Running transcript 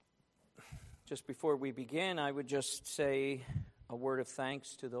Just before we begin, I would just say a word of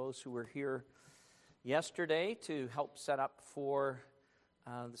thanks to those who were here yesterday to help set up for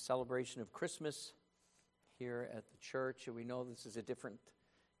the celebration of Christmas here at the church. We know this is a different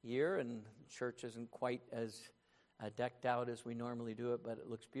year, and the church isn't quite as decked out as we normally do it, but it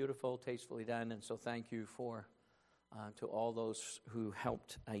looks beautiful, tastefully done, and so thank you to all those who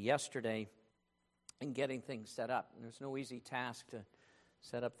helped yesterday in getting things set up. And there's no easy task to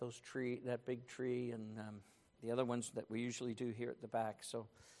set up that big tree, and the other ones that we usually do here at the back. So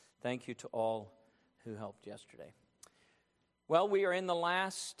thank you to all who helped yesterday. Well, we are in the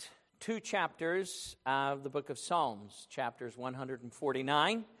last two chapters of the book of Psalms, chapters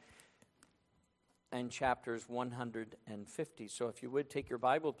 149 and chapters 150. So if you would take your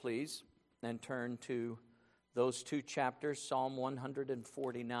Bible, please, and turn to those two chapters, Psalm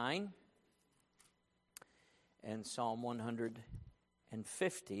 149 and Psalm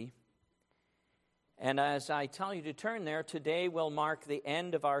 150. And as I tell you to turn there, today will mark the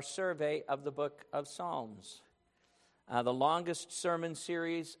end of our survey of the book of Psalms. The longest sermon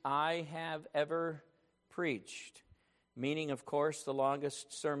series I have ever preached, meaning, of course, the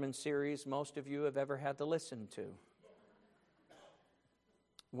longest sermon series most of you have ever had to listen to.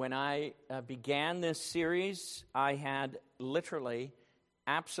 When I began this series, I had literally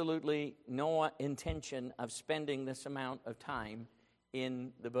absolutely no intention of spending this amount of time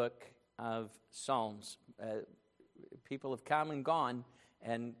in the book of Psalms. People have come and gone,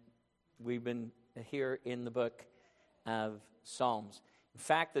 and we've been here in the book of Psalms. In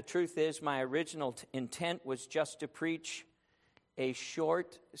fact, the truth is my original intent was just to preach a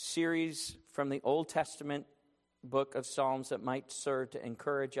short series from the Old Testament book of Psalms that might serve to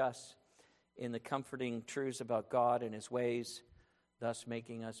encourage us in the comforting truths about God and His ways, thus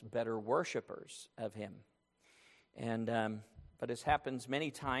making us better worshipers of Him. But as happens many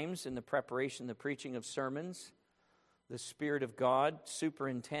times in the preparation, the preaching of sermons, the Spirit of God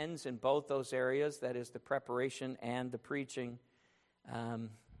superintends in both those areas, that is the preparation and the preaching. And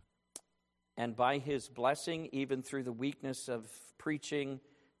by His blessing, even through the weakness of preaching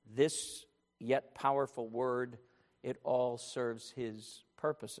this yet powerful word, it all serves His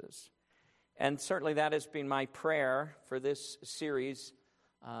purposes. And certainly that has been my prayer for this series,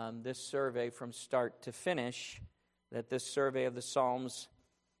 this survey from start to finish, that this survey of the Psalms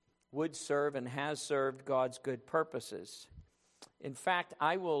would serve and has served God's good purposes. In fact,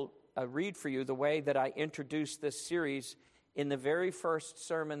 I will read for you the way that I introduced this series in the very first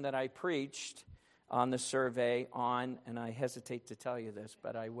sermon that I preached on the survey and I hesitate to tell you this,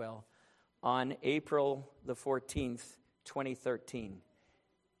 but I will, on April the 14th, 2013.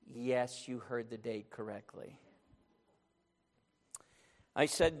 Yes, you heard the date correctly. I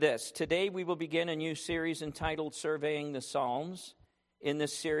said this: today we will begin a new series entitled Surveying the Psalms. In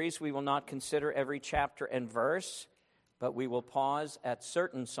this series, we will not consider every chapter and verse, but we will pause at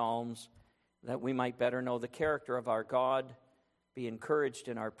certain psalms that we might better know the character of our God, be encouraged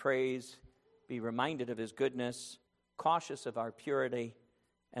in our praise, be reminded of His goodness, cautious of our purity,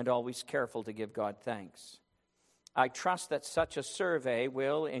 and always careful to give God thanks. I trust that such a survey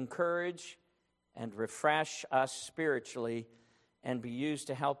will encourage and refresh us spiritually and be used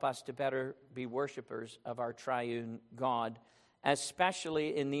to help us to better be worshipers of our triune God,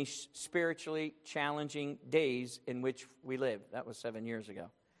 especially in these spiritually challenging days in which we live. That was 7 years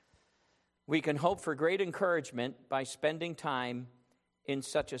ago. We can hope for great encouragement by spending time in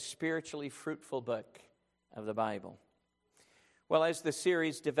such a spiritually fruitful book of the Bible. Well, as the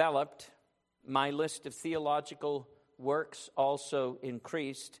series developed, my list of theological works also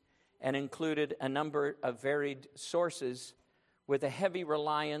increased and included a number of varied sources with a heavy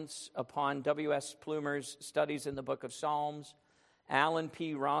reliance upon W.S. Plumer's Studies in the Book of Psalms, Alan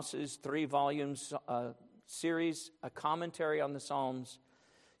P. Ross's 3-volume series, A Commentary on the Psalms,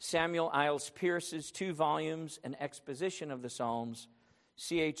 Samuel Iles Pierce's 2 volumes, An Exposition of the Psalms,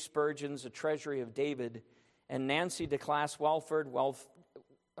 C.H. Spurgeon's A Treasury of David, and Nancy DeClass Walford,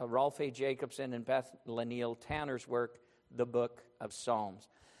 Rolf A. Jacobson, and Beth Laniel Tanner's work, The Book of Psalms.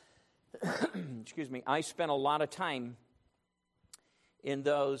 Excuse me. I spent a lot of time in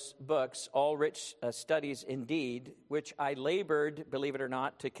those books, all rich studies indeed, which I labored, believe it or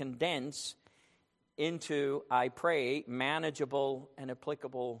not, to condense into, I pray, manageable and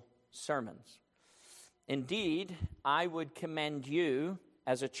applicable sermons. Indeed, I would commend you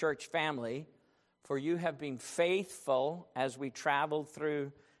as a church family, for you have been faithful as we traveled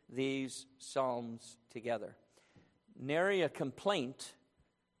through these Psalms together. Nary a complaint,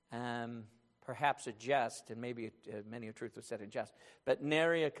 perhaps a jest, and maybe many a truth was said in jest, but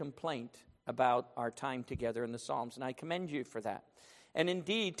nary a complaint about our time together in the Psalms, and I commend you for that. And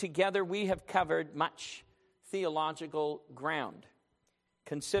indeed, together we have covered much theological ground.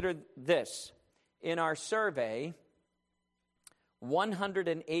 Consider this. In our survey,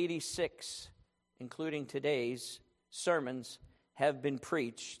 186, including today's sermons, have been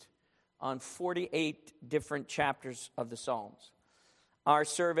preached on 48 different chapters of the Psalms. Our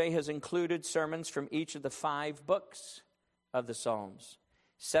survey has included sermons from each of the 5 books of the Psalms.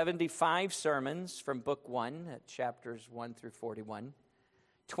 75 sermons from Book 1, at chapters 1 through 41.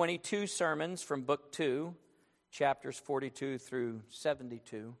 22 sermons from Book 2, chapters 42 through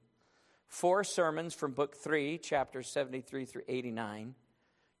 72. 4 sermons from Book 3, chapters 73 through 89.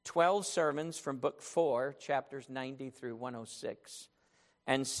 12 sermons from Book 4, chapters 90 through 106.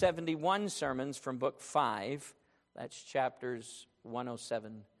 And 71 sermons from Book 5, that's chapters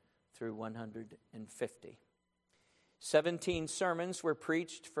 107 through 150. 17 sermons were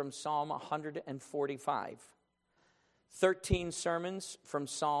preached from Psalm 145. 13 sermons from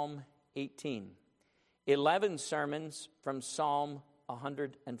Psalm 18. 11 sermons from Psalm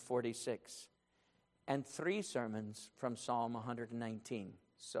 146. And 3 sermons from Psalm 119.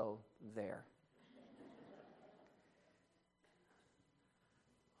 So there.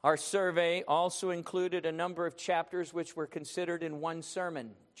 Our survey also included a number of chapters which were considered in one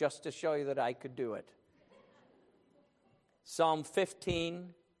sermon, just to show you that I could do it. Psalm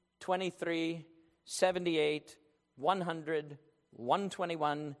 15, 23, 78, 100,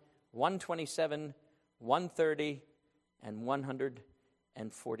 121, 127, 130, and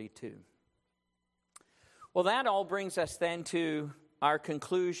 142. Well, that all brings us then to our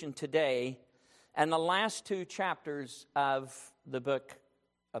conclusion today and the last 2 chapters of the book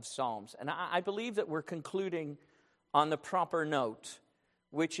of Psalms. And I believe that we're concluding on the proper note,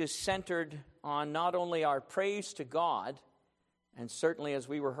 which is centered on not only our praise to God, and certainly as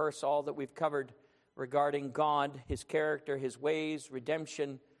we rehearse all that we've covered regarding God, His character, His ways,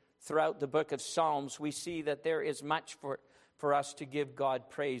 redemption, throughout the book of Psalms, we see that there is much for us to give God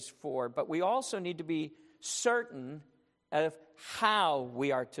praise for. But we also need to be certain of how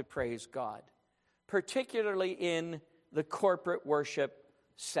we are to praise God, particularly in the corporate worship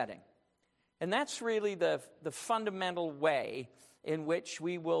setting. And that's really the fundamental way in which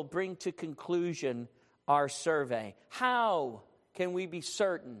we will bring to conclusion our survey. How can we be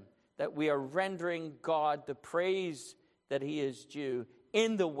certain that we are rendering God the praise that He is due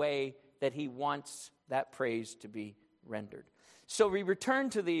in the way that He wants that praise to be rendered? So we return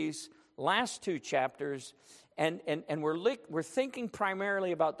to these last 2 chapters, and we're thinking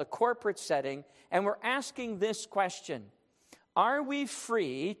primarily about the corporate setting, and we're asking this question: are we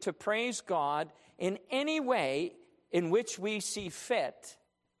free to praise God in any way in which we see fit?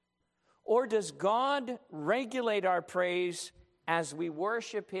 Or does God regulate our praise as we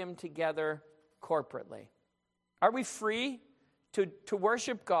worship Him together corporately? Are we free to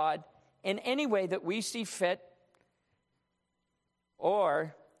worship God in any way that we see fit?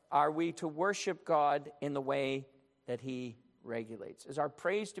 Or are we to worship God in the way that He regulates? Is our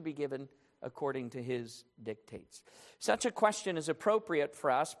praise to be given according to His dictates? Such a question is appropriate for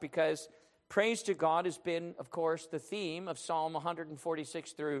us because praise to God has been, of course, the theme of Psalm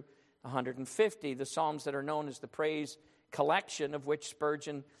 146 through 150, the Psalms that are known as the praise collection, of which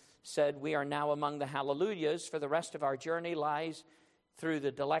Spurgeon said, "We are now among the hallelujahs, for the rest of our journey lies through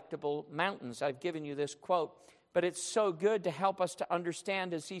the delectable mountains." I've given you this quote, but it's so good to help us to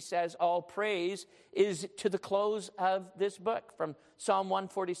understand, as he says, all praise is to the close of this book, from Psalm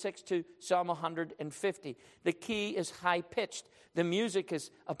 146 to Psalm 150. The key is high-pitched. The music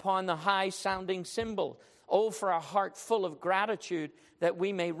is upon the high-sounding cymbal. Oh, for a heart full of gratitude, that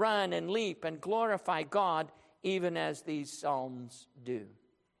we may run and leap and glorify God, even as these psalms do.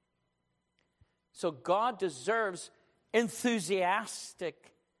 So God deserves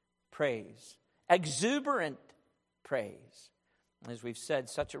enthusiastic praise, exuberant praise. As we've said,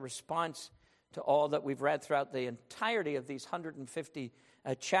 such a response to all that we've read throughout the entirety of these 150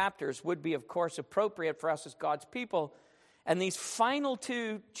 chapters would be, of course, appropriate for us as God's people. And these final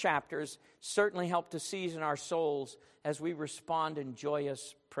 2 chapters certainly help to season our souls as we respond in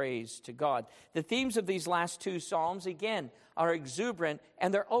joyous praise to God. The themes of these last 2 psalms, again, are exuberant,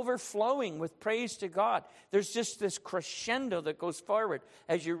 and they're overflowing with praise to God. There's just this crescendo that goes forward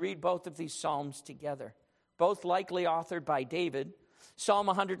as you read both of these psalms together, both likely authored by David. Psalm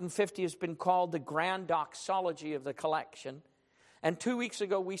 150 has been called the grand doxology of the collection. And 2 weeks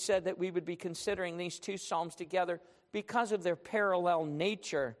ago, we said that we would be considering these 2 psalms together because of their parallel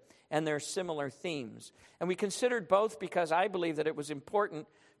nature and their similar themes. And we considered both because I believe that it was important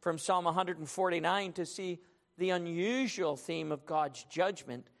from Psalm 149 to see the unusual theme of God's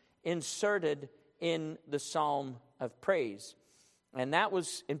judgment inserted in the psalm of praise. And that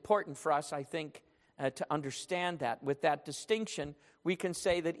was important for us, I think, to understand that. With that distinction, we can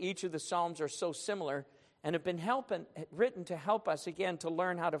say that each of the Psalms are so similar and have been written to help us, again, to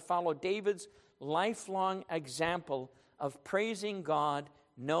learn how to follow David's lifelong example of praising God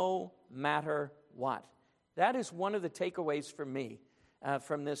no matter what. That is one of the takeaways for me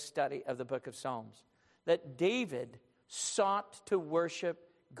from this study of the book of Psalms, that David sought to worship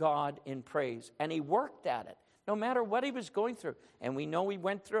God in praise, and he worked at it, no matter what he was going through. And we know he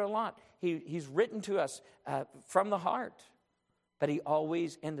went through a lot. He's written to us from the heart, but he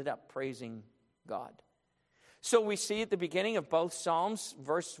always ended up praising God. So we see at the beginning of both Psalms,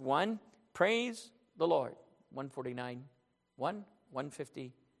 verse 1, praise the Lord. 149,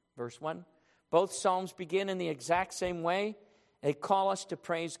 150, verse 1. Both Psalms begin in the exact same way. They call us to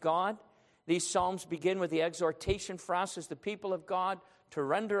praise God. These Psalms begin with the exhortation for us as the people of God to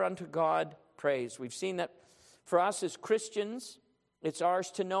render unto God praise. We've seen that for us as Christians, it's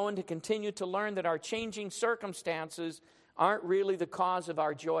ours to know and to continue to learn that our changing circumstances aren't really the cause of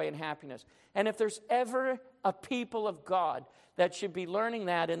our joy and happiness. And if there's ever a people of God that should be learning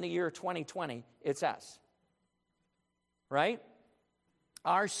that in the year 2020, it's us. Right?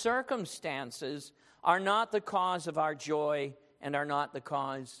 Our circumstances are not the cause of our joy and are not the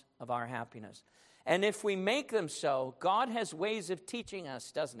cause of our happiness. And if we make them so, God has ways of teaching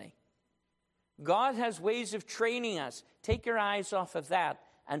us, doesn't he? God has ways of training us. Take your eyes off of that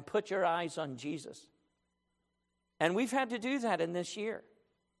and put your eyes on Jesus. And we've had to do that in this year.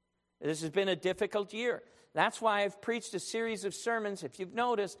 This has been a difficult year. That's why I've preached a series of sermons, if you've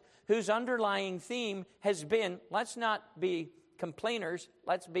noticed, whose underlying theme has been, let's not be complainers,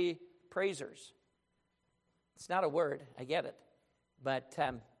 let's be praisers. It's not a word, I get it, but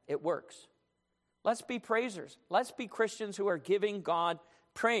it works. Let's be praisers. Let's be Christians who are giving God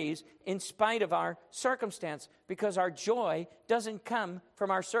praise in spite of our circumstance, because our joy doesn't come from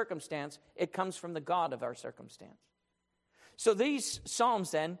our circumstance, it comes from the God of our circumstance. So these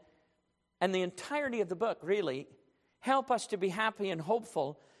Psalms then, and the entirety of the book really, help us to be happy and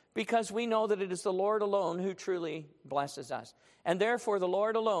hopeful, because we know that it is the Lord alone who truly blesses us, and therefore the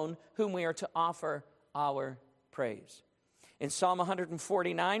Lord alone whom we are to offer our praise. In Psalm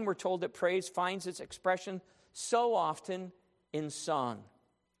 149, we're told that praise finds its expression so often in song.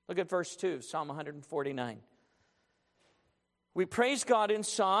 Look at verse 2, Psalm 149. We praise God in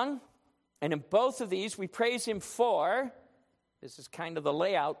song, and in both of these we praise him for, this is kind of the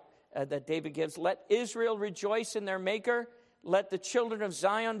layout that David gives, let Israel rejoice in their Maker, let the children of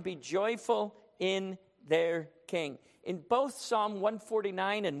Zion be joyful in their King. In both Psalm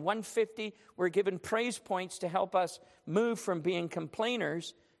 149 and 150, we're given praise points to help us move from being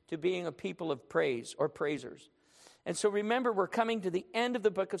complainers to being a people of praise or praisers. And so remember, we're coming to the end of the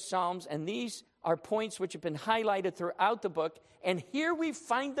book of Psalms, and these are points which have been highlighted throughout the book. And here we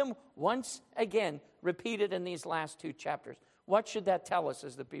find them once again repeated in these last two chapters. What should that tell us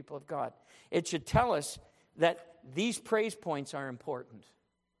as the people of God? It should tell us that these praise points are important.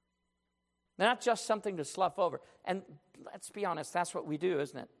 They're not just something to slough over. And let's be honest, that's what we do,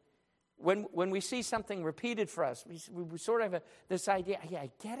 isn't it? When we see something repeated for us, we sort of have this idea, yeah, I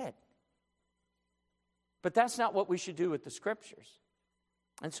get it. But that's not what we should do with the Scriptures.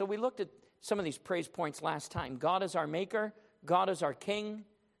 And so we looked at some of these praise points last time. God is our Maker. God is our King.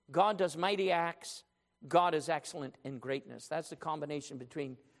 God does mighty acts. God is excellent in greatness. That's the combination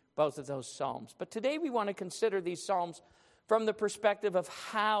between both of those Psalms. But today we want to consider these Psalms from the perspective of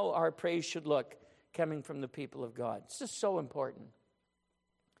how our praise should look coming from the people of God. This is so important.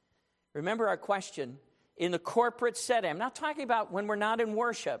 Remember our question, in the corporate setting. I'm not talking about when we're not in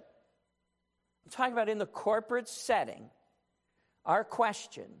worship. I'm talking about in the corporate setting. Our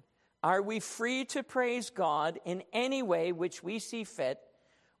question, are we free to praise God in any way which we see fit,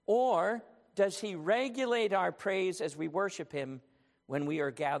 or does he regulate our praise as we worship him when we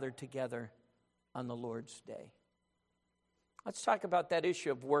are gathered together on the Lord's day? Let's talk about that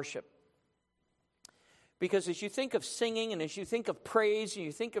issue of worship. Because as you think of singing and as you think of praise and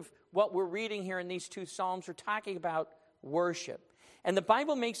you think of what we're reading here in these two Psalms, we're talking about worship. And the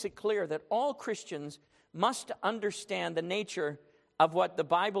Bible makes it clear that all Christians must understand the nature of what the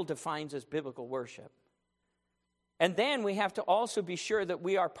Bible defines as biblical worship. And then we have to also be sure that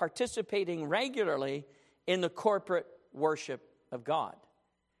we are participating regularly in the corporate worship of God.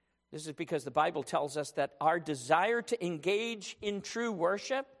 This is because the Bible tells us that our desire to engage in true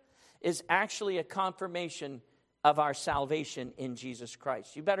worship is actually a confirmation of our salvation in Jesus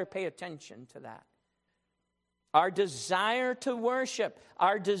Christ. You better pay attention to that. Our desire to worship,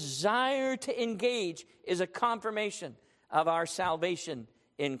 our desire to engage is a confirmation of our salvation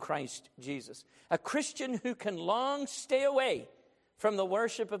in Christ Jesus. A Christian who can long stay away from the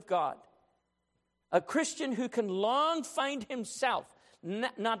worship of God. A Christian who can long find himself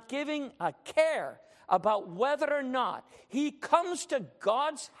not giving a care about whether or not he comes to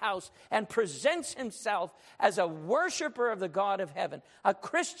God's house and presents himself as a worshiper of the God of heaven. A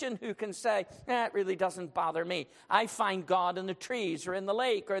Christian who can say, it really doesn't bother me. I find God in the trees or in the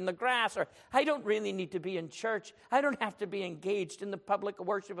lake or in the grass, or I don't really need to be in church. I don't have to be engaged in the public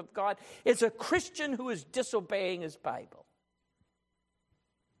worship of God. It's a Christian who is disobeying his Bible.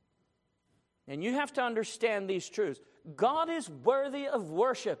 And you have to understand these truths. God is worthy of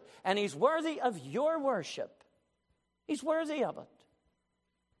worship, and he's worthy of your worship. He's worthy of it.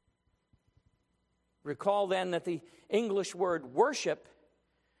 Recall then that the English word worship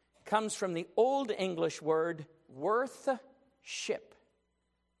comes from the Old English word worth-ship.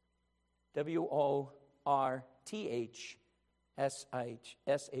 W-O-R-T-H-S-H-I-P.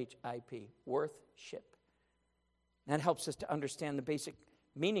 Worth-ship. That helps us to understand the basic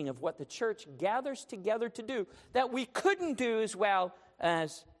meaning of what the church gathers together to do that we couldn't do as well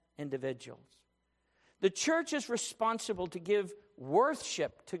as individuals. The church is responsible to give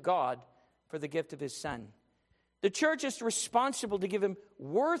worship to God for the gift of his Son. The church is responsible to give him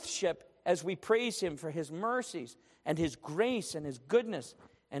worship as we praise him for his mercies and his grace and his goodness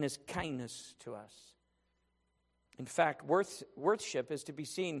and his kindness to us. In fact, worship is to be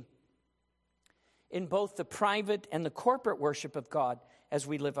seen in both the private and the corporate worship of God as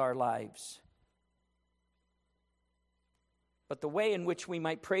we live our lives. But the way in which we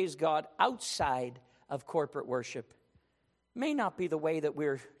might praise God outside of corporate worship may not be the way that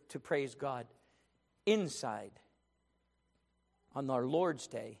we're to praise God inside on our Lord's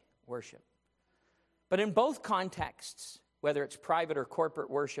Day worship. But in both contexts, whether it's private or corporate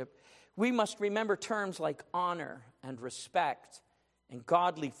worship, we must remember terms like honor and respect and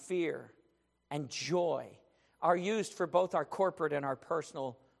godly fear and joy are used for both our corporate and our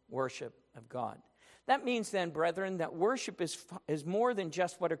personal worship of God. That means then, brethren, that worship is more than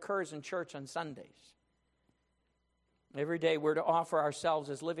just what occurs in church on Sundays. Every day we're to offer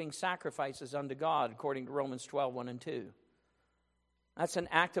ourselves as living sacrifices unto God, according to Romans 12, 1 and 2. That's an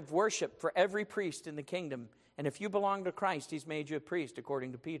act of worship for every priest in the kingdom. And if you belong to Christ, he's made you a priest,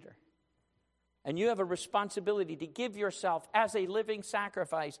 according to Peter. And you have a responsibility to give yourself as a living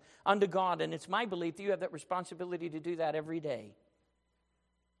sacrifice unto God. And it's my belief that you have that responsibility to do that every day.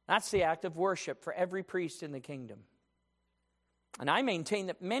 That's the act of worship for every priest in the kingdom. And I maintain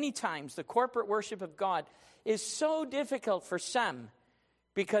that many times the corporate worship of God is so difficult for some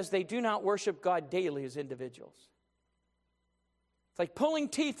because they do not worship God daily as individuals. It's like pulling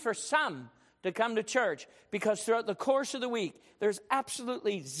teeth for some to come to church because throughout the course of the week, there's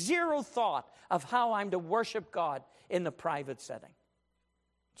absolutely zero thought of how I'm to worship God in the private setting.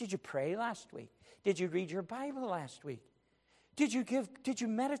 Did you pray last week? Did you read your Bible last week? Did you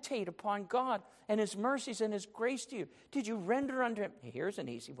meditate upon God and his mercies and his grace to you? Did you render unto him? Here's an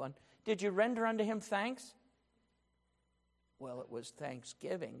easy one. Did you render unto him thanks? Well, it was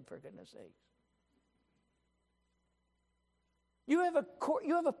Thanksgiving, for goodness sakes. You have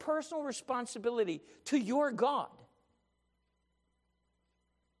a personal responsibility to your God.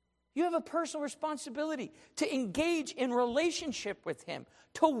 You have a personal responsibility to engage in relationship with him,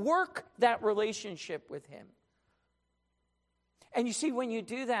 to work that relationship with him. And you see, when you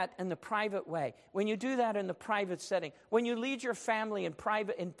do that in the private way, when you do that in the private setting, when you lead your family in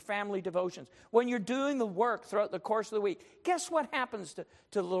family devotions, when you're doing the work throughout the course of the week, guess what happens to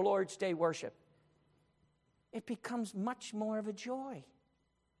the Lord's Day worship? It becomes much more of a joy,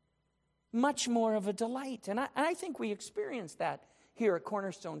 much more of a delight. And I think we experience that here at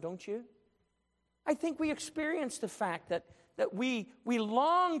Cornerstone, don't you? I think we experience the fact that we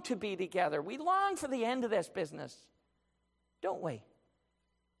long to be together. We long for the end of this business, don't we?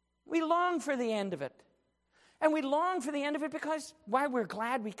 We long for the end of it. And we long for the end of it because while we're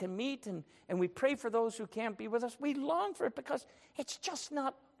glad we can meet and we pray for those who can't be with us, we long for it because it's just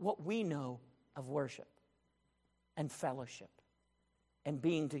not what we know of worship and fellowship and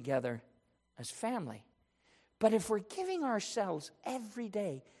being together as family. But if we're giving ourselves every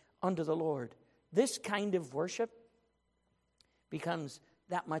day unto the Lord, this kind of worship becomes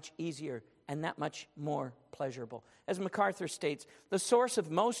that much easier and that much more pleasurable. As MacArthur states, the source of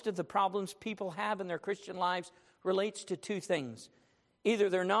most of the problems people have in their Christian lives relates to two things. Either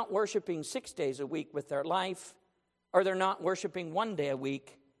they're not worshiping 6 days a week with their life, or they're not worshiping 1 day a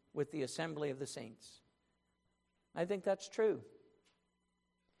week with the assembly of the saints. I think that's true.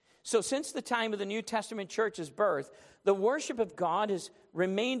 So since the time of the New Testament church's birth, the worship of God has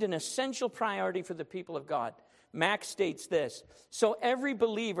remained an essential priority for the people of God. Mack states this: so every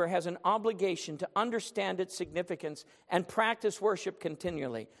believer has an obligation to understand its significance and practice worship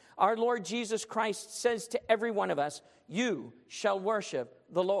continually. Our Lord Jesus Christ says to every one of us, you shall worship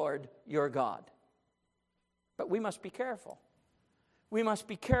the Lord your God. But we must be careful. We must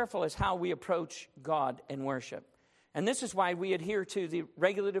be careful as how we approach God in worship. And this is why we adhere to the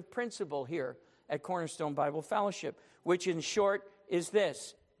regulative principle here at Cornerstone Bible Fellowship, which in short is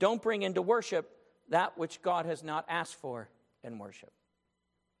this: don't bring into worship that which God has not asked for in worship.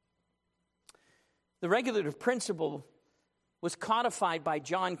 The regulative principle was codified by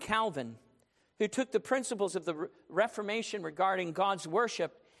John Calvin, who took the principles of the Reformation regarding God's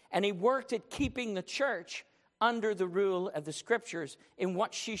worship, and he worked at keeping the church under the rule of the Scriptures in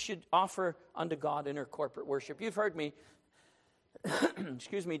what she should offer unto God in her corporate worship. You've heard me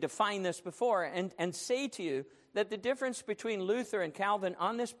define this before and say to you that the difference between Luther and Calvin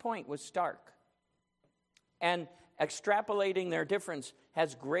on this point was stark. And extrapolating their difference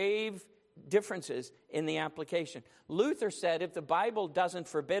has grave differences in the application. Luther said, if the Bible doesn't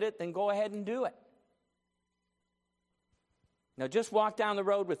forbid it, then go ahead and do it. Now just walk down the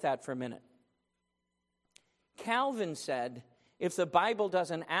road with that for a minute. Calvin said, if the Bible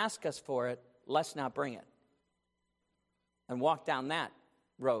doesn't ask us for it, let's not bring it. And walk down that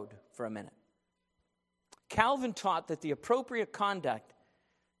road for a minute. Calvin taught that the appropriate conduct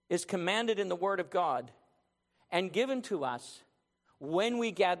is commanded in the Word of God and given to us when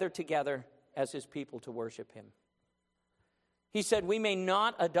we gather together as His people to worship Him. He said, we may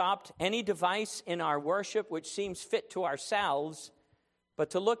not adopt any device in our worship which seems fit to ourselves,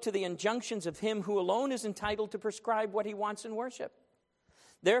 but to look to the injunctions of Him who alone is entitled to prescribe what He wants in worship.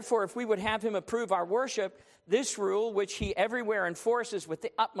 Therefore, if we would have Him approve our worship, this rule, which He everywhere enforces with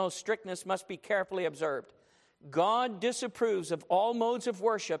the utmost strictness, must be carefully observed. God disapproves of all modes of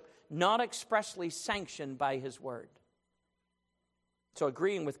worship not expressly sanctioned by His Word. So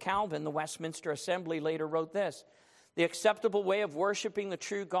agreeing with Calvin, the Westminster Assembly later wrote this: the acceptable way of worshiping the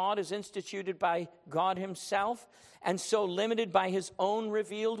true God is instituted by God Himself, and so limited by His own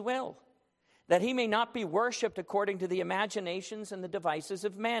revealed will, that He may not be worshipped according to the imaginations and the devices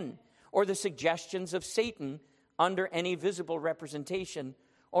of men, or the suggestions of Satan under any visible representation,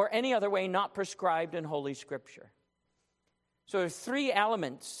 or any other way not prescribed in Holy Scripture. So there are three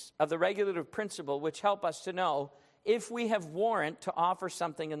elements of the regulative principle which help us to know if we have warrant to offer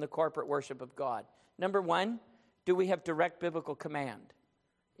something in the corporate worship of God. Number one, do we have direct biblical command?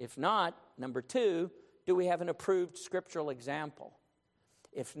 If not, number two, do we have an approved scriptural example?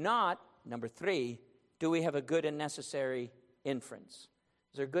 If not, number three, do we have a good and necessary inference?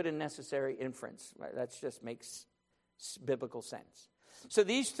 Is there good and necessary inference? That just makes biblical sense. So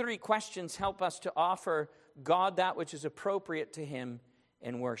these three questions help us to offer God that which is appropriate to Him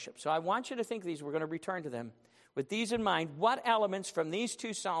in worship. So I want you to think these. We're going to return to them. With these in mind, what elements from these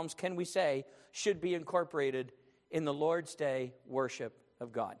two Psalms can we say should be incorporated in the Lord's Day worship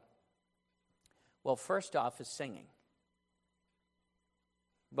of God? Well, first off is singing.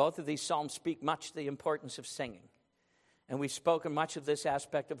 Both of these Psalms speak much to the importance of singing. And we've spoken much of this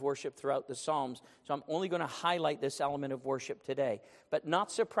aspect of worship throughout the Psalms, so I'm only going to highlight this element of worship today. But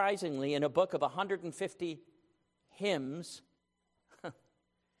not surprisingly, in a book of 150 hymns,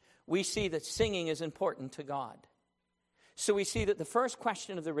 we see that singing is important to God. So we see that the first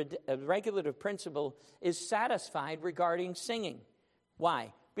question of the regulative principle is satisfied regarding singing.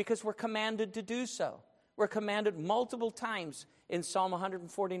 Why? Because we're commanded to do so. We're commanded multiple times in Psalm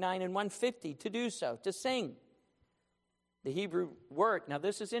 149 and 150 to do so, to sing. The Hebrew word, now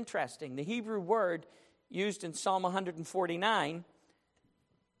this is interesting, the Hebrew word used in Psalm 149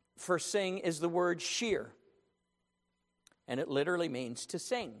 for sing is the word shir. And it literally means to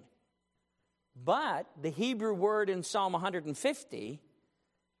sing. But the Hebrew word in Psalm 150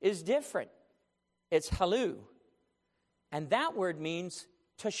 is different. It's halu. And that word means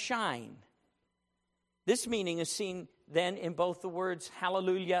to shine. This meaning is seen then in both the words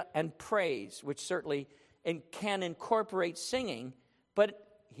hallelujah and praise, which certainly can incorporate singing, but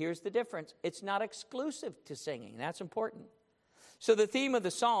here's the difference. It's not exclusive to singing. That's important. So the theme of the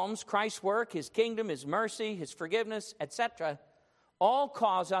Psalms, Christ's work, His kingdom, His mercy, His forgiveness, etc., all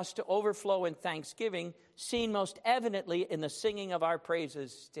cause us to overflow in thanksgiving, seen most evidently in the singing of our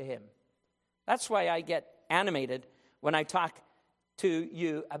praises to Him. That's why I get animated when I talk to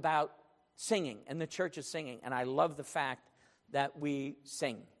you about singing and the church is singing. And I love the fact that we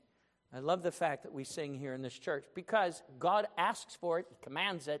sing. I love the fact that we sing here in this church because God asks for it, He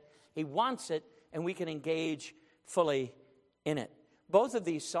commands it, He wants it, and we can engage fully in it. Both of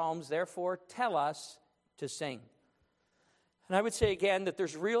these Psalms, therefore, tell us to sing. And I would say again that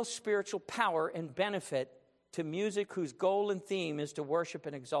there's real spiritual power and benefit to music whose goal and theme is to worship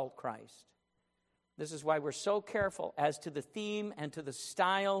and exalt Christ. This is why we're so careful as to the theme and to the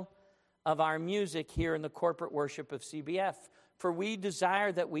style of our music here in the corporate worship of CBF. For we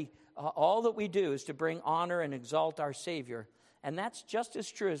desire that all that we do is to bring honor and exalt our Savior. And that's just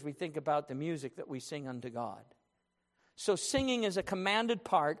as true as we think about the music that we sing unto God. So singing is a commanded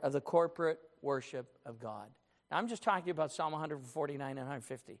part of the corporate worship of God. Now, I'm just talking about Psalm 149 and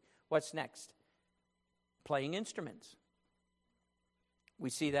 150. What's next? Playing instruments. We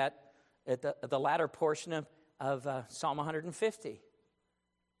see that at the latter portion of Psalm 150.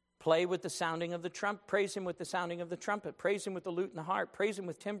 Play with the sounding of the trumpet. Praise him with the sounding of the trumpet. Praise him with the lute and the harp. Praise him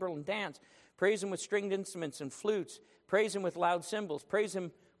with timbrel and dance. Praise him with stringed instruments and flutes. Praise him with loud cymbals. Praise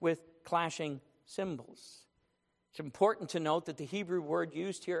him with clashing cymbals. It's important to note that the Hebrew word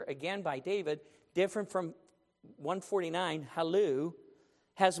used here again by David, different from 149, halloo,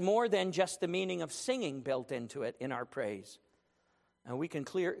 has more than just the meaning of singing built into it in our praise. And we can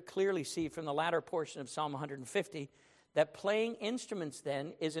clearly see from the latter portion of Psalm 150 that playing instruments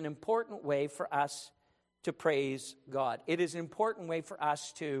then is an important way for us to praise God. It is an important way for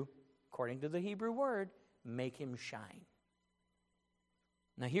us to, according to the Hebrew word, make him shine.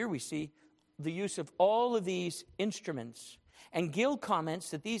 Now here we see the use of all of these instruments. And Gill comments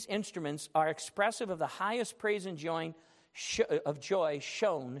that these instruments are expressive of the highest praise and joy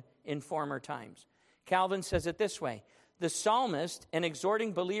shown in former times. Calvin says it this way: the psalmist, in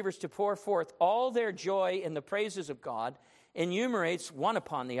exhorting believers to pour forth all their joy in the praises of God, enumerates one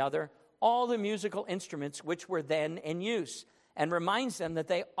upon the other all the musical instruments which were then in use, and reminds them that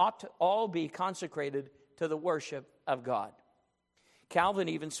they ought to all be consecrated to the worship of God. Calvin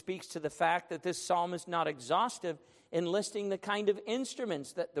even speaks to the fact that this psalm is not exhaustive in listing the kind of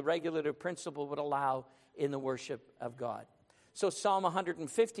instruments that the regulative principle would allow in the worship of God. So Psalm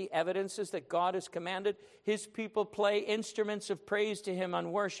 150 evidences that God has commanded his people play instruments of praise to him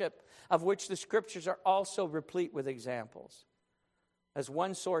on worship, of which the scriptures are also replete with examples. As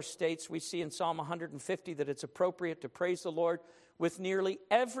one source states, we see in Psalm 150 that it's appropriate to praise the Lord with nearly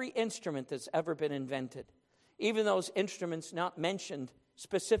every instrument that's ever been invented. Even those instruments not mentioned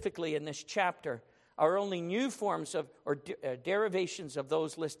specifically in this chapter are only new forms of or derivations of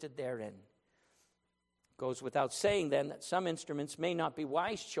those listed therein. It goes without saying then that some instruments may not be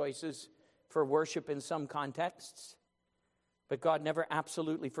wise choices for worship in some contexts, but God never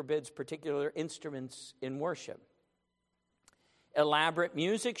absolutely forbids particular instruments in worship. Elaborate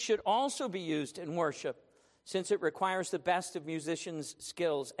music should also be used in worship, since it requires the best of musicians'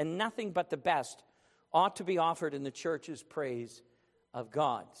 skills, and nothing but the best ought to be offered in the church's praise of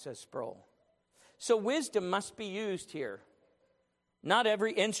God, says Sproul. So wisdom must be used here. Not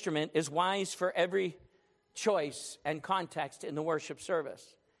every instrument is wise for every choice and context in the worship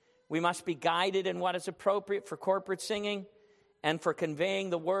service. We must be guided in what is appropriate for corporate singing and for conveying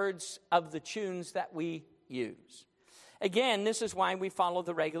the words of the tunes that we use. Again, this is why we follow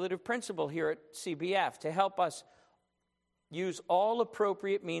the regulative principle here at CBF, to help us use all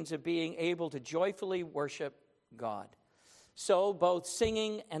appropriate means of being able to joyfully worship God. So both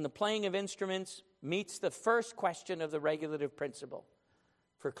singing and the playing of instruments meets the first question of the regulative principle.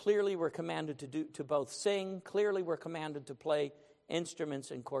 For clearly we're commanded to both sing, clearly we're commanded to play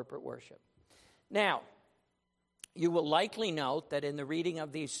instruments in corporate worship. Now, you will likely note that in the reading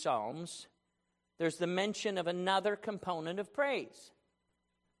of these psalms, there's the mention of another component of praise.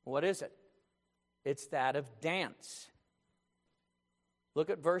 What is it? It's that of dance. Look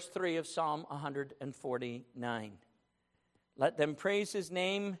at verse 3 of Psalm 149. Let them praise his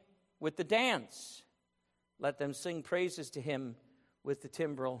name with the dance. Let them sing praises to him with the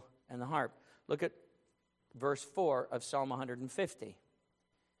timbrel and the harp. Look at verse 4 of Psalm 150.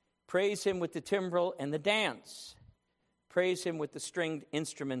 Praise him with the timbrel and the dance. Praise him with the stringed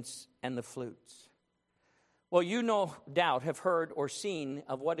instruments and the flutes. Well, you no doubt have heard or seen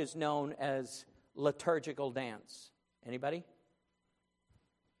of what is known as liturgical dance. Anybody?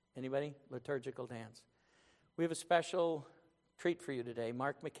 Anybody? Liturgical dance. We have a special treat for you today.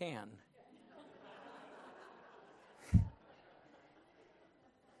 Mark McCann.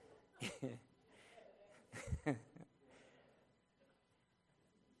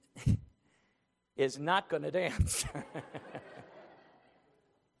 Is not going to dance.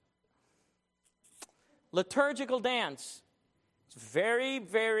 Liturgical dance. It's very,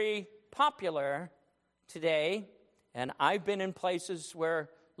 very popular today, and I've been in places where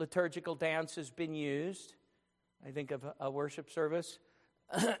liturgical dance has been used. I think of a worship service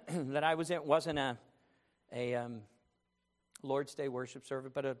that I was in. It wasn't a Lord's Day worship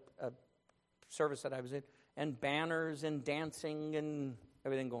service, but a service that I was in, and banners and dancing and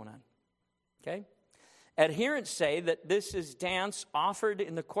everything going on. Okay? Adherents say that this is dance offered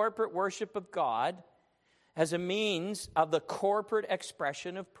in the corporate worship of God as a means of the corporate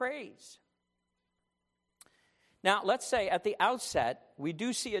expression of praise. Now, let's say at the outset, we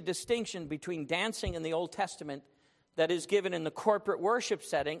do see a distinction between dancing in the Old Testament that is given in the corporate worship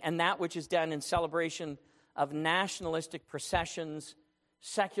setting and that which is done in celebration of nationalistic processions,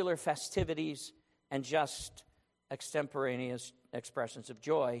 secular festivities, and just extemporaneous expressions of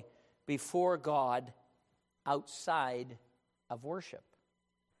joy before God outside of worship.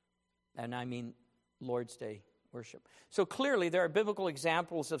 And I mean Lord's Day worship. So clearly there are biblical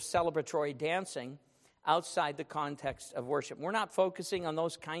examples of celebratory dancing outside the context of worship. We're not focusing on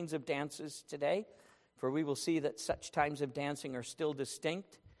those kinds of dances today, for we will see that such times of dancing are still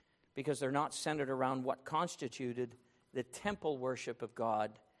distinct because they're not centered around what constituted the temple worship of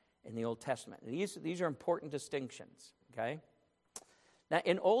God in the Old Testament. These are important distinctions, okay? Now,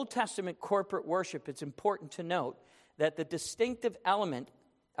 in Old Testament corporate worship, it's important to note that the distinctive element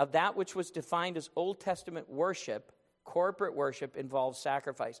of that which was defined as Old Testament worship, corporate worship, involves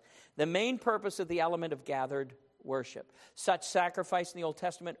sacrifice. The main purpose of the element of gathered worship. Such sacrifice in the Old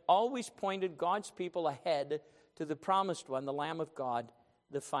Testament always pointed God's people ahead to the promised one, the Lamb of God,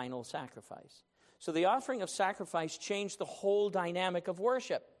 the final sacrifice. So the offering of sacrifice changed the whole dynamic of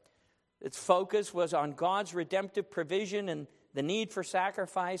worship. Its focus was on God's redemptive provision and the need for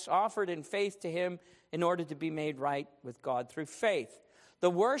sacrifice offered in faith to him in order to be made right with God through faith. The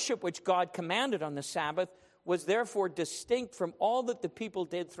worship which God commanded on the Sabbath was therefore distinct from all that the people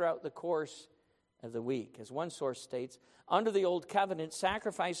did throughout the course of the week. As one source states, under the Old Covenant,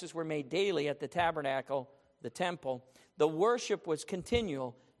 sacrifices were made daily at the tabernacle, the temple. The worship was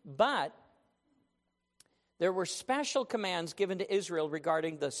continual, but there were special commands given to Israel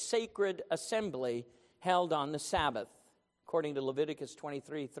regarding the sacred assembly held on the Sabbath, according to Leviticus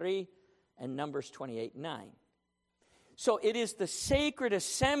 23:3 and Numbers 28:9. So it is the sacred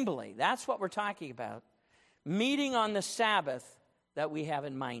assembly, that's what we're talking about, meeting on the Sabbath, that we have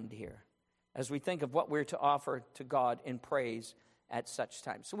in mind here as we think of what we're to offer to God in praise at such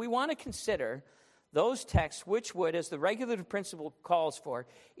times. So we want to consider those texts which would, as the regulative principle calls for,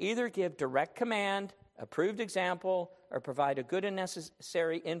 either give direct command, approved example, or provide a good and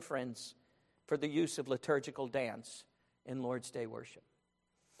necessary inference for the use of liturgical dance in Lord's Day worship.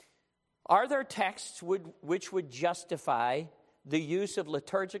 Are there texts which would justify the use of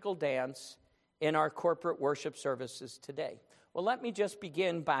liturgical dance in our corporate worship services today? Well, let me just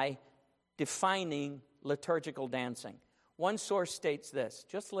begin by defining liturgical dancing. One source states this.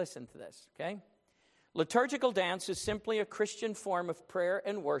 Just listen to this, okay? Liturgical dance is simply a Christian form of prayer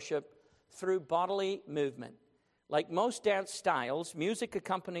and worship through bodily movement. Like most dance styles, music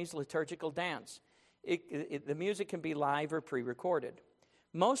accompanies liturgical dance. The music can be live or pre-recorded.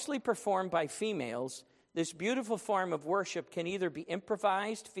 Mostly performed by females, this beautiful form of worship can either be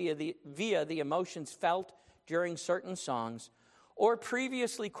improvised via the emotions felt during certain songs or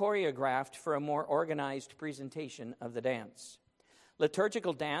previously choreographed for a more organized presentation of the dance.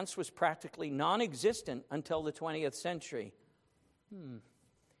 Liturgical dance was practically non-existent until the 20th century.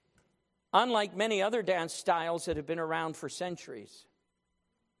 Unlike many other dance styles that have been around for centuries.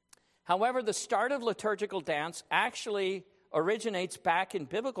 However, the start of liturgical dance actually originates back in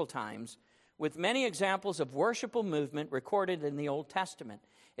biblical times, with many examples of worshipful movement recorded in the Old Testament.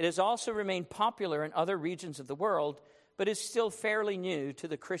 It has also remained popular in other regions of the world, but is still fairly new to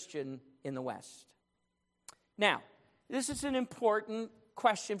the Christian in the West. Now, this is an important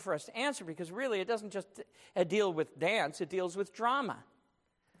question for us to answer because really it doesn't just deal with dance, it deals with drama.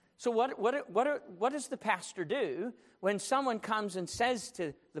 So what does the pastor do when someone comes and says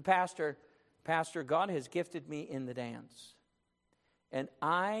to the pastor, "Pastor, God has gifted me in the dance, and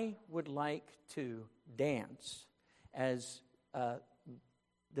I would like to dance as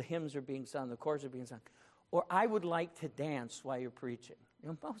the hymns are being sung, the chorus are being sung, or I would like to dance while you're preaching." You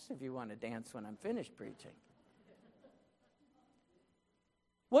know, most of you want to dance when I'm finished preaching.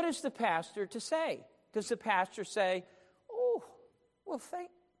 What is the pastor to say? Does the pastor say, "Oh, well,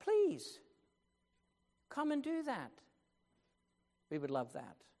 please, come and do that. We would love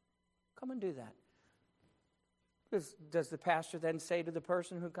that. Come and do that." Does the pastor then say to the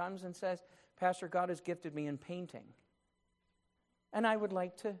person who comes and says, "Pastor, God has gifted me in painting, and I would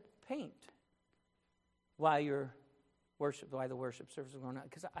like to paint while the worship service is going on,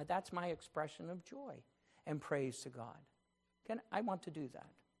 because that's my expression of joy and praise to God. I want to do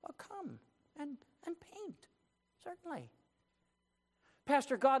that." Well, come and paint, certainly.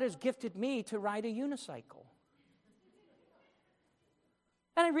 "Pastor, God has gifted me to ride a unicycle.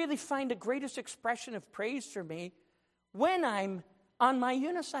 And I really find the greatest expression of praise for me when I'm on my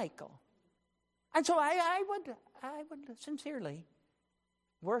unicycle. And so I would sincerely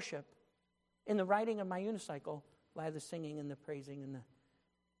worship in the riding of my unicycle while the singing and the praising and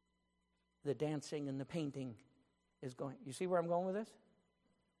the dancing and the painting is going. You see where I'm going with this?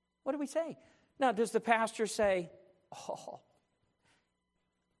 What do we say? Now, does the pastor say, oh,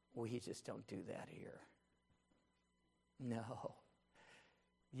 we just don't do that here? No.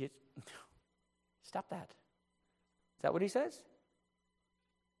 Stop that. Is that what he says?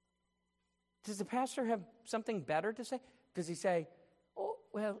 Does the pastor have something better to say? Does he say, oh,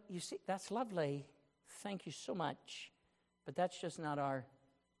 well, you see, that's lovely. Thank you so much. But that's just not our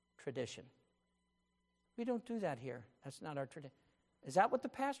tradition. We don't do that here. That's not our tradition. Is that what the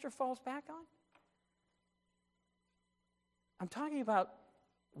pastor falls back on? I'm talking about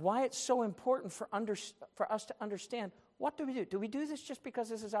why it's so important for us to understand, what do we do? Do we do this just because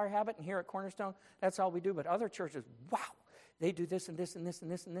this is our habit, and here at Cornerstone, that's all we do? But other churches, wow, they do this and this and this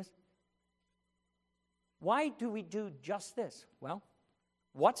and this and this. Why do we do just this? Well,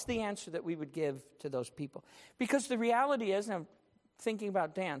 what's the answer that we would give to those people? Because the reality is, and I'm thinking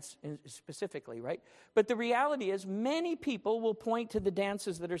about dance specifically, right? But the reality is many people will point to the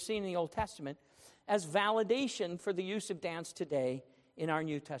dances that are seen in the Old Testament as validation for the use of dance today in our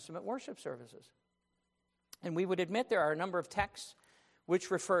New Testament worship services. And we would admit there are a number of texts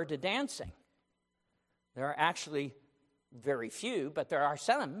which refer to dancing. There are actually very few, but there are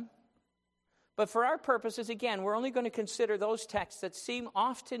some. But for our purposes, again, we're only going to consider those texts that seem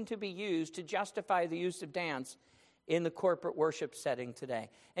often to be used to justify the use of dance in the corporate worship setting today.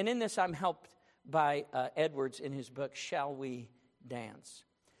 And in this, I'm helped by Edwards in his book, Shall We Dance?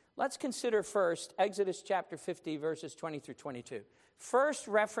 Let's consider first Exodus chapter 50, verses 20 through 22. First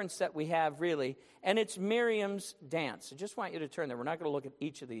reference that we have, really, and it's Miriam's dance. I just want you to turn there. We're not going to look at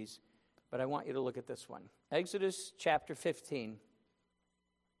each of these, but I want you to look at this one. Exodus chapter 15.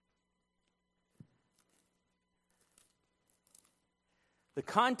 The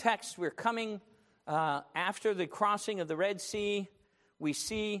context, we're coming after the crossing of the Red Sea. We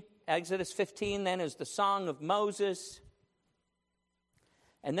see Exodus 15 then as the song of Moses.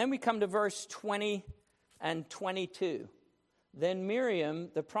 And then we come to verse 20 and 22. Then Miriam,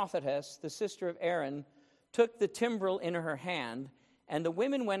 the prophetess, the sister of Aaron, took the timbrel in her hand, and the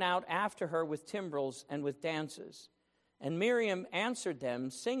women went out after her with timbrels and with dances. And Miriam answered them,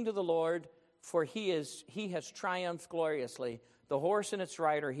 Sing to the Lord, for he has triumphed gloriously. The horse and its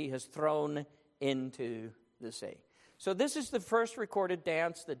rider he has thrown into the sea. So this is the first recorded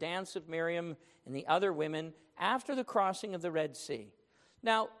dance, the dance of Miriam and the other women after the crossing of the Red Sea.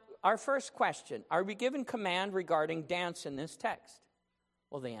 Now, our first question, are we given command regarding dance in this text?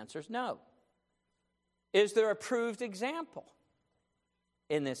 Well, the answer is no. Is there a proved example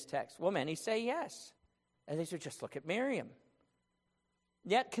in this text? Well, many say yes. And they say, just look at Miriam.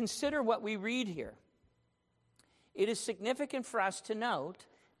 Yet consider what we read here. It is significant for us to note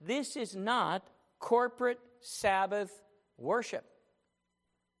this is not corporate Sabbath worship.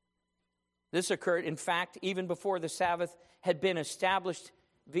 This occurred, in fact, even before the Sabbath had been established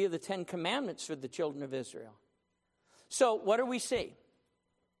via the Ten Commandments for the children of Israel. So what do we see?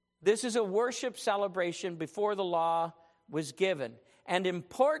 This is a worship celebration before the law was given. And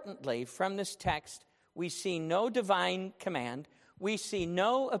importantly, from this text, we see no divine command. We see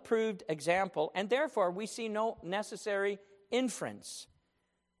no approved example, and therefore we see no necessary inference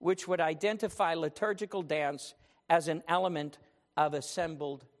which would identify liturgical dance as an element of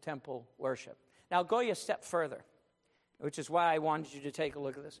assembled temple worship. Now, I'll go a step further, which is why I wanted you to take a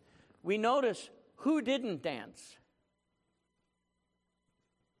look at this. We notice who didn't dance.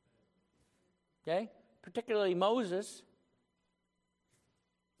 Okay? Particularly Moses.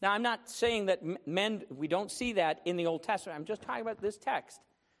 Now, I'm not saying that men, we don't see that in the Old Testament. I'm just talking about this text,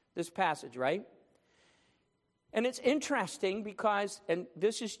 this passage, right? And it's interesting because, and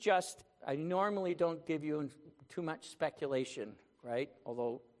this is just, I normally don't give you too much speculation, right?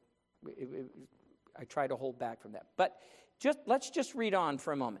 Although I try to hold back from that. But let's just read on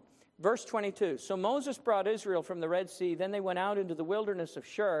for a moment. Verse 22. So Moses brought Israel from the Red Sea. Then they went out into the wilderness of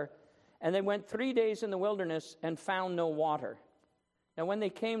Shur. And they went 3 days in the wilderness and found no water. Now when they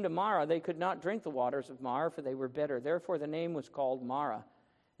came to Marah, they could not drink the waters of Marah, for they were bitter. Therefore the name was called Marah.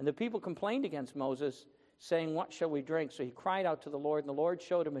 And the people complained against Moses, saying, What shall we drink? So he cried out to the Lord, and the Lord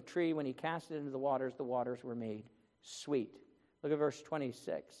showed him a tree. When he cast it into the waters were made sweet. Look at verse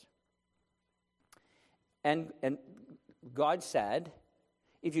 26. And God said,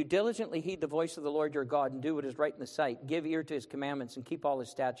 If you diligently heed the voice of the Lord your God and do what is right in the sight, give ear to his commandments and keep all his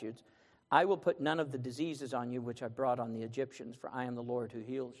statutes, I will put none of the diseases on you which I brought on the Egyptians, for I am the Lord who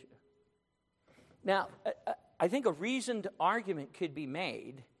heals you. Now, I think a reasoned argument could be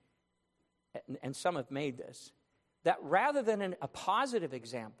made and some have made this, that rather than a positive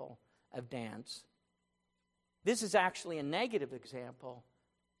example of dance, this is actually a negative example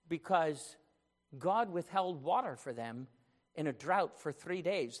because God withheld water for them in a drought for 3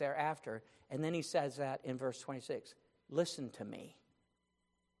 days thereafter. And then he says that in verse 26, listen to me.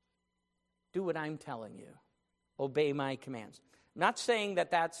 Do what I'm telling you. Obey my commands. I'm not saying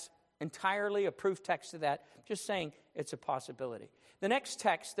that that's entirely a proof text of that, just saying it's a possibility. The next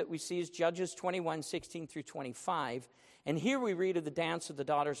text that we see is Judges 21, 16 through 25. And here we read of the dance of the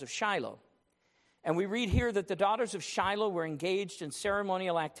daughters of Shiloh. And we read here that the daughters of Shiloh were engaged in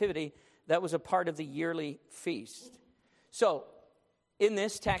ceremonial activity that was a part of the yearly feast. So, in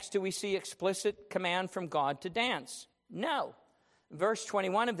this text, do we see explicit command from God to dance? No. Verse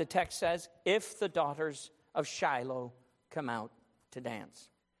 21 of the text says, if the daughters of Shiloh come out to dance.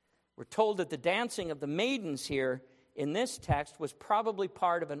 We're told that the dancing of the maidens here in this text was probably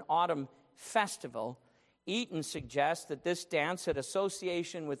part of an autumn festival. Eaton suggests that this dance had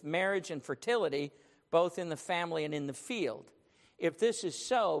association with marriage and fertility, both in the family and in the field. If this is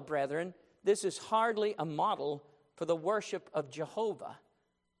so, brethren, this is hardly a model for the worship of Jehovah.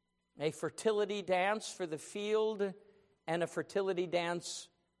 A fertility dance for the field and a fertility dance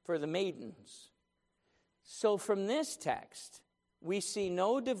for the maidens. So from this text, we see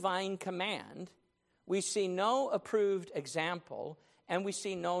no divine command, we see no approved example, and we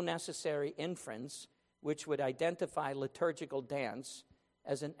see no necessary inference which would identify liturgical dance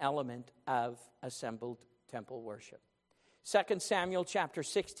as an element of assembled temple worship. 2 Samuel chapter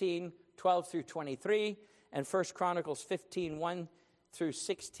 16, 12 through 23, and 1 Chronicles 15, 1 through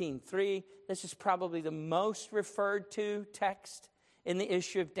 16, 3. This is probably the most referred to text in the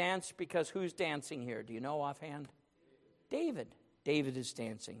issue of dance, because who's dancing here? Do you know offhand? David. David is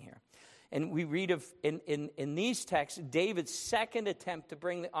dancing here. And we read of, in these texts, David's second attempt to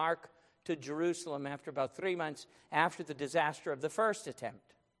bring the ark to Jerusalem after about 3 months after the disaster of the first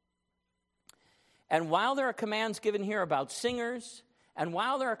attempt. And while there are commands given here about singers, and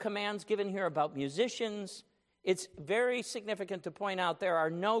while there are commands given here about musicians, it's very significant to point out there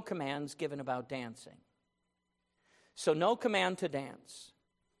are no commands given about dancing. So no command to dance.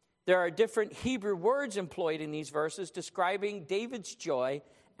 There are different Hebrew words employed in these verses describing David's joy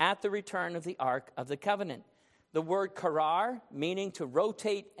at the return of the Ark of the Covenant. The word karar, meaning to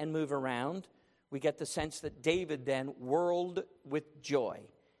rotate and move around, we get the sense that David then whirled with joy.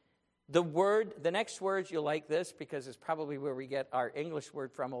 The next word, you'll like this because it's probably where we get our English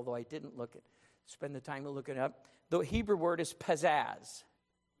word from, although I didn't spend the time to look it up. The Hebrew word is pizzazz.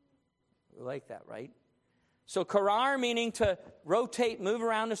 We like that, right? So karar, meaning to rotate, move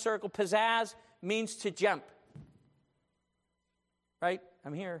around a circle. Pizzazz means to jump. Right?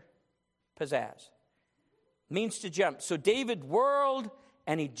 I'm here. Pizzazz. Means to jump. So David whirled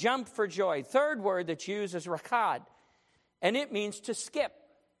and he jumped for joy. Third word that's used is rakad, and it means to skip.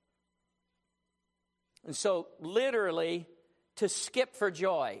 And so literally to skip for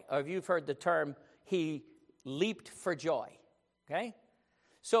joy, or if you've heard the term, he leaped for joy. Okay?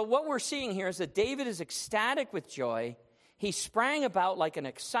 So what we're seeing here is that David is ecstatic with joy. He sprang about like an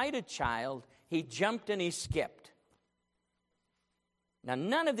excited child. He jumped and he skipped. Now,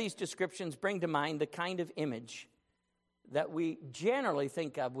 none of these descriptions bring to mind the kind of image that we generally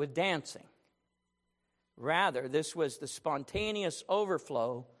think of with dancing. Rather, this was the spontaneous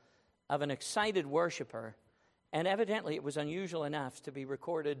overflow of an excited worshiper, and evidently it was unusual enough to be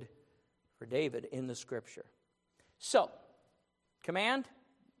recorded for David in the Scripture. So, command?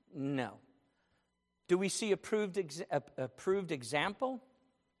 No. Do we see approved example?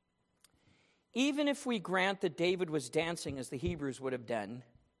 Even if we grant that David was dancing as the Hebrews would have done,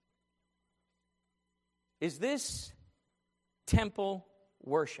 is this temple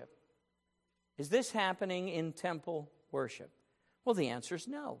worship? Is this happening in temple worship? Well, the answer is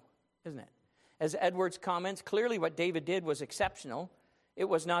no, isn't it? As Edwards comments, clearly what David did was exceptional. It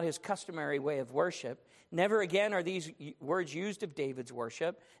was not his customary way of worship. Never again are these words used of David's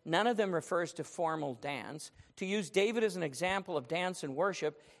worship. None of them refers to formal dance. To use David as an example of dance and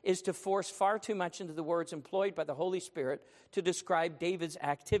worship is to force far too much into the words employed by the Holy Spirit to describe David's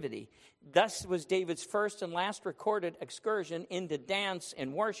activity. Thus was David's first and last recorded excursion into dance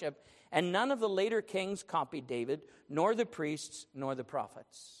and worship, and none of the later kings copied David, nor the priests, nor the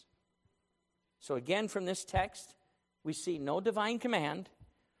prophets. So again, from this text, we see no divine command,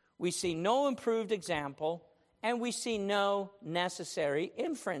 we see no improved example, and we see no necessary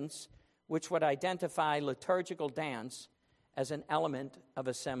inference which would identify liturgical dance as an element of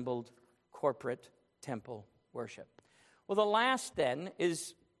assembled corporate temple worship. Well, the last then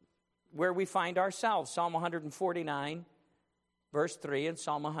is where we find ourselves, Psalm 149, verse 3, and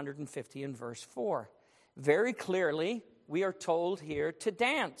Psalm 150 in verse 4. Very clearly, we are told here to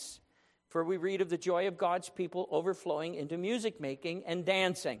dance, for we read of the joy of God's people overflowing into music making and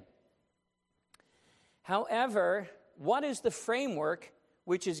dancing. However, what is the framework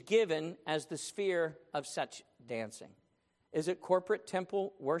which is given as the sphere of such dancing? Is it corporate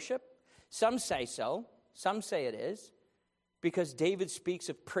temple worship? Some say so. Some say it is, because David speaks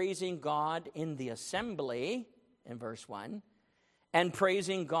of praising God in the assembly in verse 1 and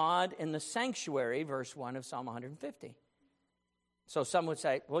praising God in the sanctuary, verse 1 of Psalm 150. So some would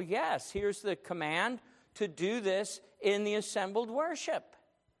say, well, yes, here's the command to do this in the assembled worship.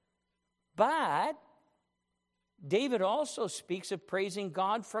 But David also speaks of praising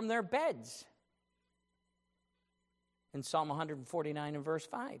God from their beds in Psalm 149 and verse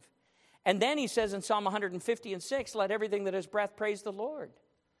 5. And then he says in Psalm 150 and 6, let everything that has breath praise the Lord.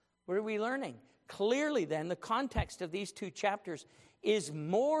 What are we learning? Clearly then, the context of these two chapters is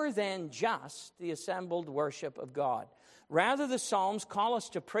more than just the assembled worship of God. Rather, the Psalms call us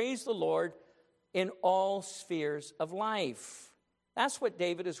to praise the Lord in all spheres of life. That's what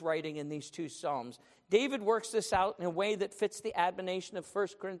David is writing in these two Psalms. David works this out in a way that fits the admonition of 1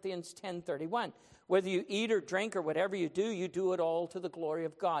 Corinthians 10:31. Whether you eat or drink or whatever you do it all to the glory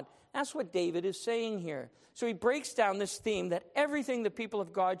of God. That's what David is saying here. So he breaks down this theme that everything the people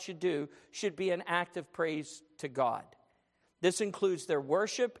of God should do should be an act of praise to God. This includes their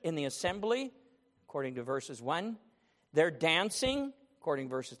worship in the assembly, according to verses 1, their dancing, according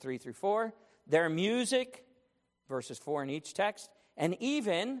to verses 3 through 4, their music, verses 4 in each text, and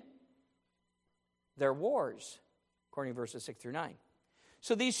even their wars, according to verses 6 through 9.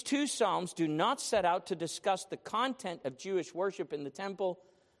 So these two Psalms do not set out to discuss the content of Jewish worship in the temple.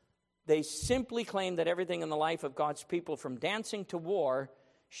 They simply claim that everything in the life of God's people, from dancing to war,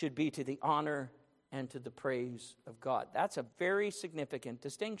 should be to the honor and to the praise of God. That's a very significant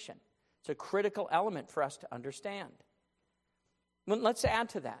distinction. It's a critical element for us to understand. Well, let's add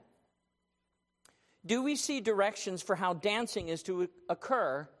to that. Do we see directions for how dancing is to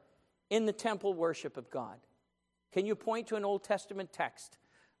occur in the temple worship of God? Can you point to an Old Testament text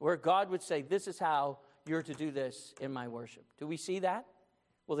where God would say, this is how you're to do this in my worship? Do we see that?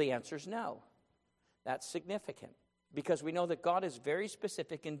 Well, the answer is no. That's significant because we know that God is very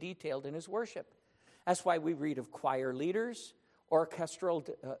specific and detailed in his worship. That's why we read of choir leaders, orchestral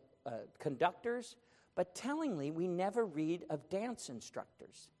conductors, but tellingly, we never read of dance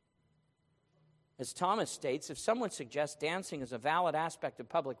instructors. As Thomas states, if someone suggests dancing is a valid aspect of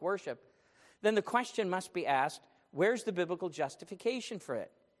public worship, then the question must be asked, where's the biblical justification for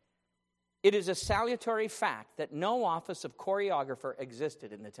it? It is a salutary fact that no office of choreographer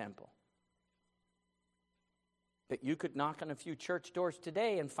existed in the temple. But you could knock on a few church doors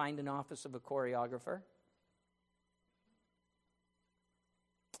today and find an office of a choreographer.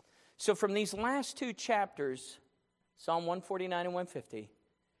 So from these last two chapters, Psalm 149 and 150,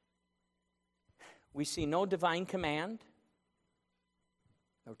 we see no divine command.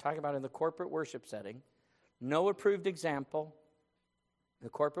 We're talking about in the corporate worship setting. No approved example in the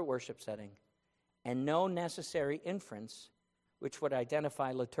corporate worship setting. And no necessary inference which would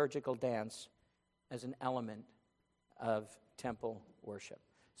identify liturgical dance as an element of temple worship.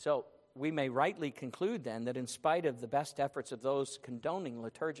 So we may rightly conclude then that in spite of the best efforts of those condoning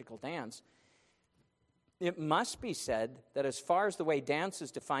liturgical dance, it must be said that as far as the way dance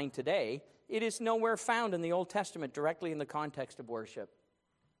is defined today, it is nowhere found in the Old Testament directly in the context of worship,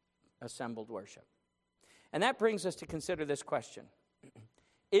 assembled worship. And that brings us to consider this question.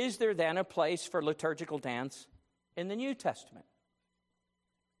 Is there then a place for liturgical dance in the New Testament?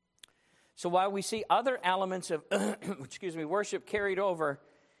 So while we see other elements of worship carried over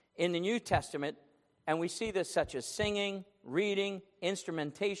in the New Testament, and we see this such as singing, reading,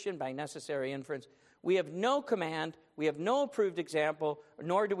 instrumentation by necessary inference, we have no command, we have no approved example,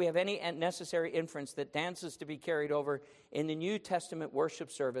 nor do we have any necessary inference that dance is to be carried over in the New Testament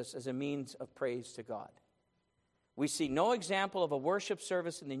worship service as a means of praise to God. We see no example of a worship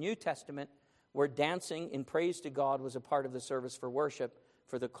service in the New Testament where dancing in praise to God was a part of the service for worship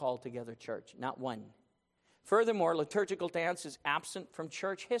for the called together church. Not one. Furthermore, liturgical dance is absent from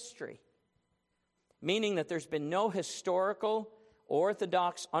church history, meaning that there's been no historical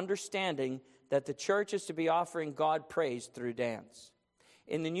orthodox understanding that the church is to be offering God praise through dance.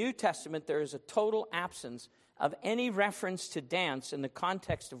 In the New Testament, there is a total absence of any reference to dance in the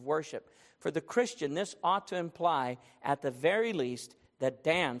context of worship. For the Christian, this ought to imply, at the very least, that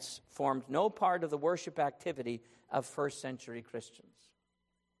dance formed no part of the worship activity of first century Christians.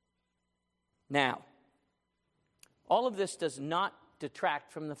 Now, all of this does not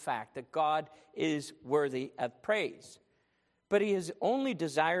detract from the fact that God is worthy of praise. but he is only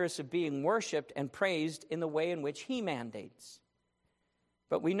desirous of being worshiped and praised in the way in which he mandates.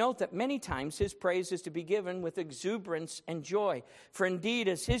 But we note that many times his praise is to be given with exuberance and joy. For indeed,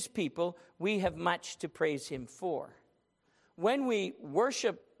 as his people, we have much to praise him for. When we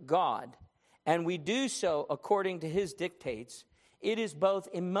worship God, and we do so according to his dictates, it is both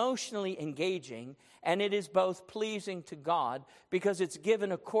emotionally engaging and it is both pleasing to God because it's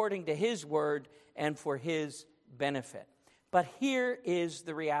given according to his word and for his benefit. But here is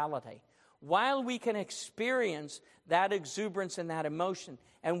the reality. While we can experience that exuberance and that emotion,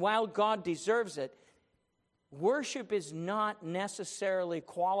 and while God deserves it, worship is not necessarily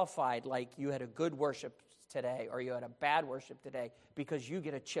qualified like you had a good worship today or you had a bad worship today because you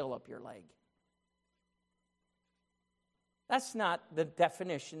get a chill up your leg. That's not the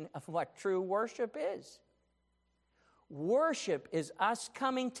definition of what true worship is. Worship is us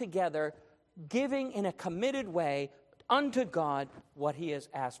coming together, giving in a committed way unto God what he has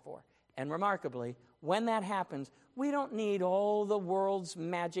asked for. And remarkably, when that happens, we don't need all the world's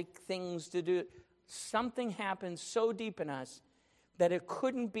magic things to do. Something happens so deep in us that it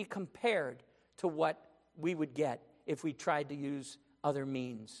couldn't be compared to what we would get if we tried to use other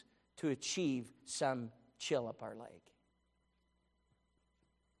means to achieve some chill up our leg.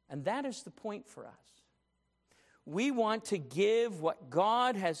 And that is the point for us. We want to give what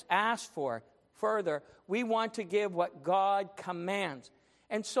God has asked for. Further, we want to give what God commands.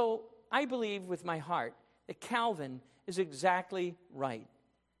 And so I believe with my heart that Calvin is exactly right,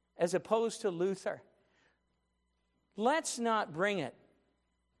 as opposed to Luther. Let's not bring it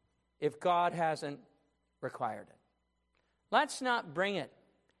if God hasn't required it. Let's not bring it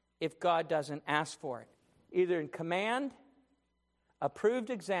if God doesn't ask for it, either in command,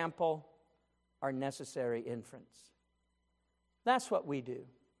 approved example, or necessary inference. That's what we do.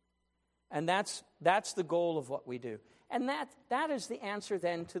 And that's the goal of what we do. And that is the answer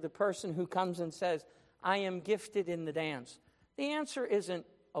then to the person who comes and says, I am gifted in the dance. The answer isn't,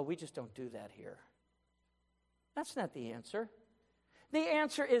 oh, we just don't do that here. That's not the answer. The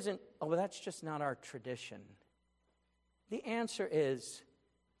answer isn't, oh, well, that's just not our tradition. The answer is,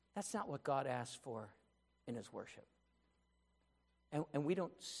 that's not what God asked for in his worship. And we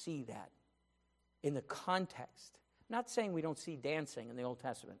don't see that in the context. I'm not saying we don't see dancing in the Old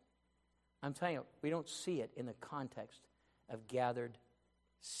Testament. I'm telling you, we don't see it in the context of gathered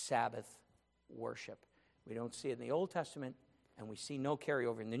Sabbath worship. We don't see it in the Old Testament, and we see no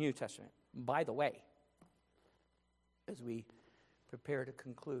carryover in the New Testament. By the way, as we prepare to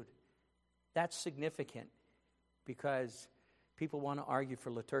conclude, that's significant because people want to argue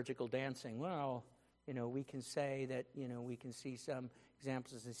for liturgical dancing. Well, we can say that, we can see some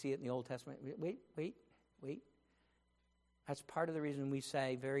examples and see it in the Old Testament. Wait. That's part of the reason we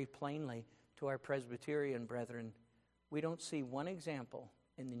say very plainly to our Presbyterian brethren, we don't see one example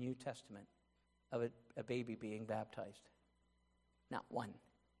in the New Testament of a baby being baptized. Not one.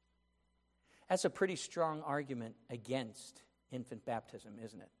 That's a pretty strong argument against infant baptism,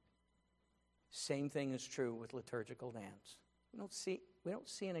 isn't it? Same thing is true with liturgical dance. We don't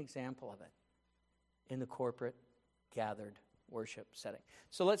see an example of it in the corporate gathered worship setting.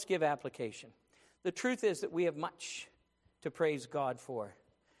 So let's give application. The truth is that we have much to praise God for.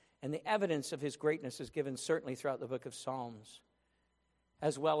 And the evidence of his greatness is given certainly throughout the book of Psalms,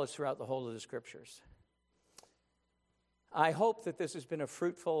 as well as throughout the whole of the Scriptures. I hope that this has been a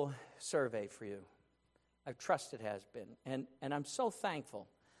fruitful survey for you. I trust it has been. And I'm so thankful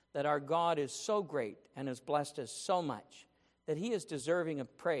that our God is so great and has blessed us so much that he is deserving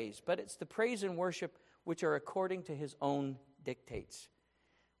of praise. But it's the praise and worship which are according to his own dictates.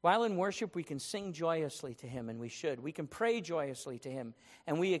 While in worship, we can sing joyously to him, and we should. We can pray joyously to him,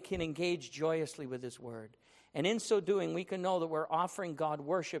 and we can engage joyously with his word. And in so doing, we can know that we're offering God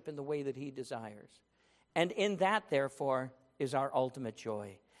worship in the way that he desires. And in that, therefore, is our ultimate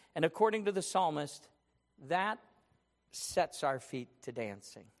joy. And according to the psalmist, that sets our feet to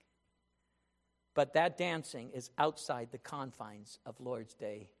dancing. But that dancing is outside the confines of Lord's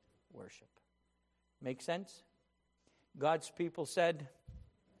Day worship. Make sense? God's people said.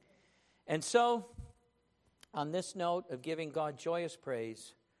 And so, on this note of giving God joyous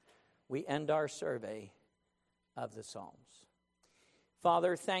praise, we end our survey of the Psalms.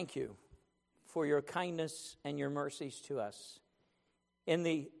 Father, thank you for your kindness and your mercies to us in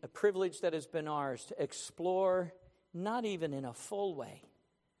the privilege that has been ours to explore, not even in a full way,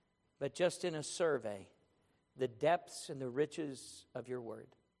 but just in a survey, the depths and the riches of your word,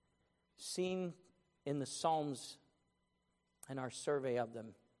 seen in the Psalms and our survey of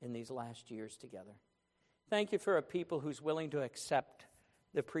them in these last years together. Thank you for a people who's willing to accept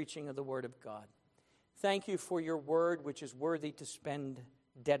the preaching of the Word of God. Thank you for your word, which is worthy to spend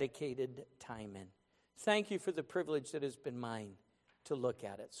dedicated time in. Thank you for the privilege that has been mine to look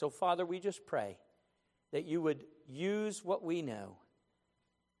at it. So, Father, we just pray that you would use what we know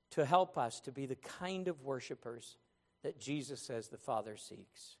to help us to be the kind of worshipers that Jesus says the Father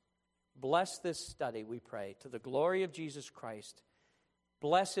seeks. Bless this study, we pray, to the glory of Jesus Christ.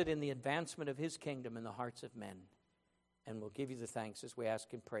 Bless it in the advancement of his kingdom in the hearts of men. And we'll give you the thanks as we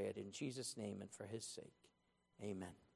ask and pray it in Jesus' name and for his sake. Amen.